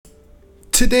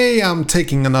Today I'm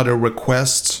taking another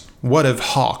request. What if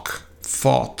Hawk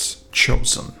fought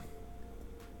Chosen?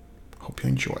 Hope you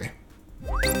enjoy.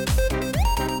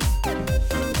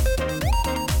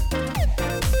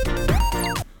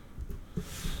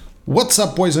 What's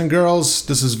up, boys and girls?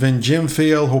 This is Vin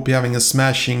Jimfield. Hope you're having a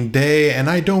smashing day, and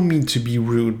I don't mean to be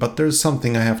rude, but there's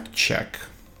something I have to check.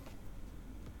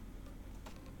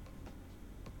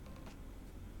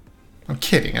 I'm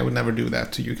kidding, I would never do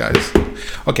that to you guys.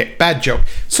 Okay, bad joke.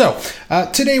 So,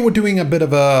 today we're doing a bit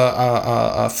of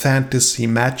a fantasy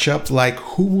matchup, like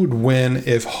who would win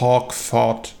if Hawk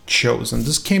fought Chosen.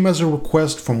 This came as a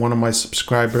request from one of my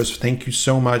subscribers. Thank you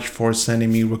so much for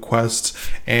sending me requests,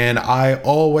 and I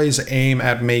always aim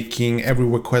at making every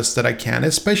request that I can,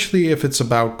 especially if it's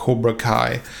about Cobra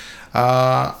Kai.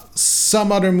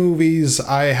 Some other movies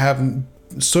I have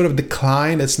sort of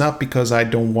declined. It's not because I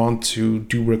don't want to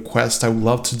do requests. I would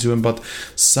love to do them, but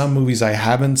some movies I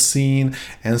haven't seen,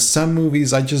 and some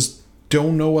movies I just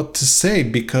don't know what to say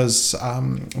because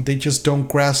they just don't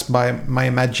grasp my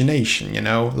imagination, you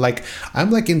know? Like,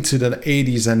 I'm like into the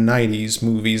 80s and 90s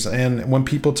movies, and when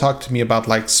people talk to me about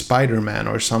like Spider-Man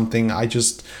or something,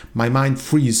 my mind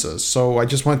freezes. So I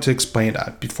just want to explain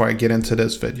that before I get into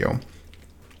this video.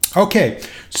 Okay,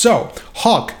 so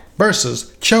Hawk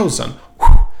versus Chosen.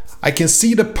 I can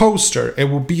see the poster. It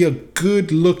will be a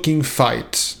good looking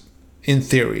fight in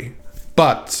theory,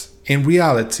 but in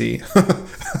reality,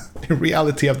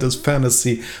 of this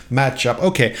fantasy matchup,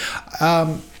 okay,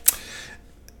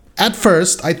 at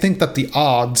first I think that the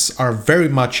odds are very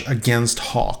much against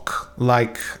Hawk.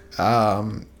 Like,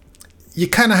 you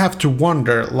kind of have to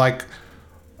wonder, like,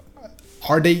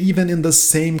 are they even in the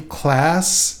same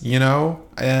class, you know?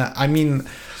 I mean,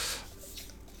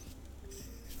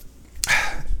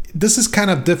 this is kind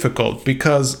of difficult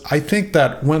because I think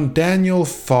that when Daniel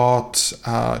fought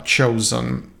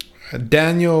Chosen,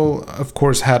 Daniel, of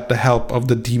course, had the help of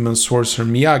the demon sorcerer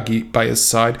Miyagi by his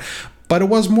side, but it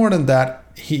was more than that.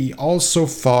 He also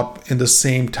fought in the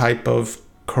same type of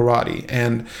karate,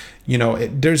 and you know,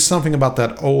 there's something about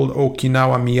that old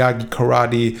Okinawa Miyagi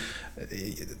karate.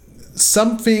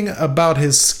 Something about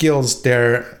his skills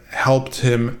there helped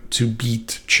him to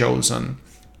beat Chosen.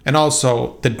 And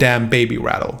also the damn baby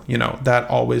rattle, you know, that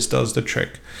always does the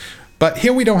trick. But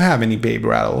here we don't have any baby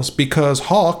rattles because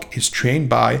Hawk is trained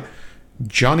by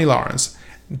Johnny Lawrence.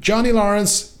 Johnny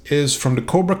Lawrence is from the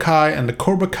Cobra Kai, and the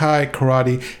Cobra Kai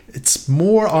karate, it's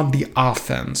more on the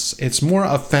offense. It's more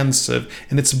offensive,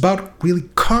 and it's about really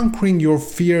conquering your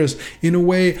fears in a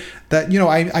way that, you know,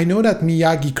 I know that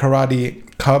Miyagi karate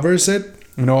covers it,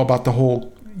 you know, about the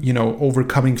whole, you know,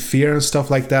 overcoming fear and stuff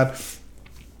like that.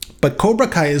 But Cobra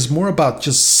Kai is more about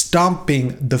just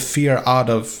stomping the fear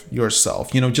out of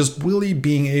yourself, you know, just really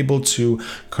being able to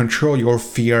control your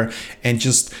fear and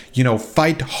just, you know,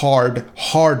 fight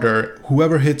harder,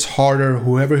 whoever hits harder,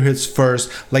 whoever hits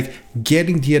first, like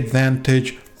getting the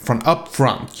advantage from up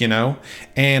front, you know.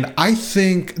 And I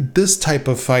think this type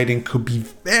of fighting could be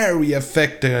very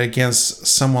effective against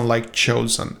someone like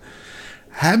Chosen.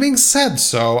 Having said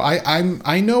so,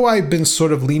 I know I've been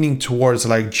sort of leaning towards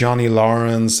like Johnny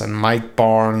Lawrence and Mike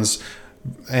Barnes,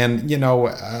 and you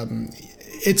know,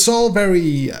 it's all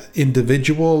very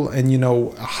individual, and you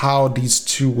know how these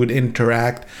two would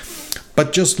interact.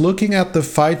 But just looking at the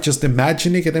fight, just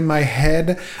imagining it in my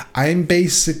head, I'm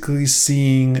basically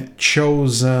seeing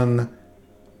Chosen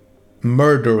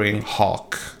murdering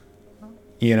Hawk,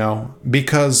 you know,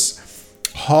 because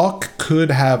Hawk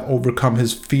could have overcome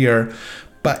his fear,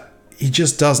 but he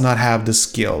just does not have the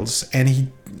skills, and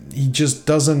he just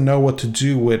doesn't know what to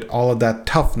do with all of that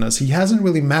toughness. He hasn't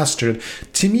really mastered.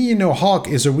 To me, you know, Hawk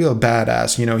is a real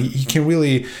badass. You know, he can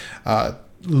really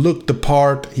look the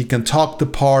part, he can talk the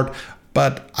part,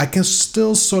 but I can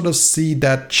still sort of see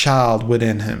that child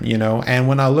within him, you know. And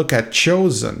when I look at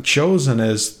Chosen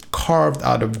is carved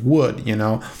out of wood, you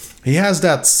know. He has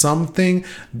that something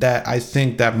that I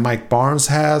think that Mike Barnes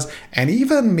has, and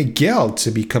even Miguel,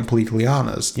 to be completely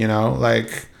honest, you know,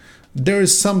 like there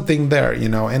is something there, you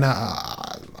know, and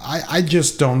I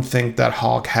just don't think that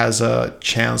Hawk has a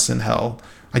chance in hell.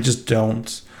 I just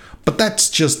don't. But that's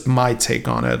just my take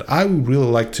on it. I would really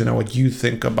like to know what you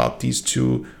think about these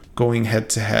two going head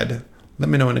to head. Let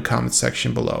me know in the comment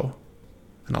section below,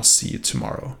 and I'll see you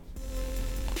tomorrow.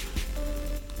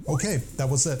 Okay, that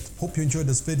was it. Hope you enjoyed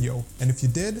this video. And if you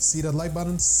did, see that like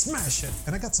button, smash it.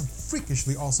 And I got some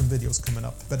freakishly awesome videos coming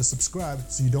up. Better subscribe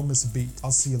so you don't miss a beat.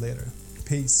 I'll see you later.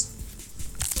 Peace.